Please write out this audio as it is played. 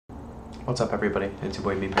What's up, everybody? It's your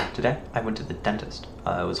boy Meep here. Today, I went to the dentist.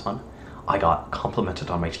 It was fun. I got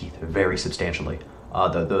complimented on my teeth very substantially.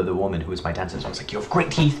 The woman who was my dentist was like, "You have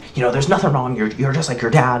great teeth. You know, there's nothing wrong. You're just like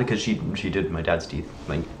your dad," because she did my dad's teeth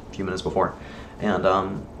like a few minutes before, and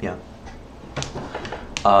yeah.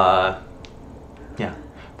 Yeah.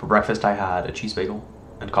 For breakfast, I had a cheese bagel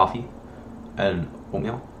and coffee and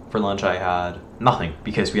oatmeal. For lunch, I had nothing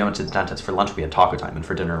because we went to the dentist. For lunch, we had taco time, and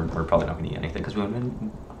for dinner, we're probably not going to eat anything because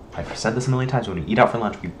I've said this a million times, when we eat out for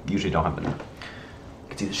lunch, we usually don't have dinner. You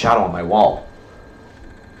can see the shadow on my wall.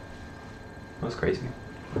 That was crazy.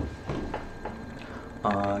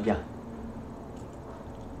 Yeah.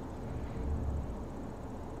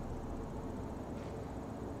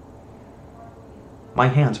 My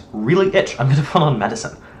hands really itch. I'm gonna put on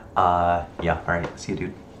medicine. Yeah, alright, see you,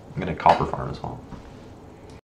 dude. I'm gonna copper farm as well.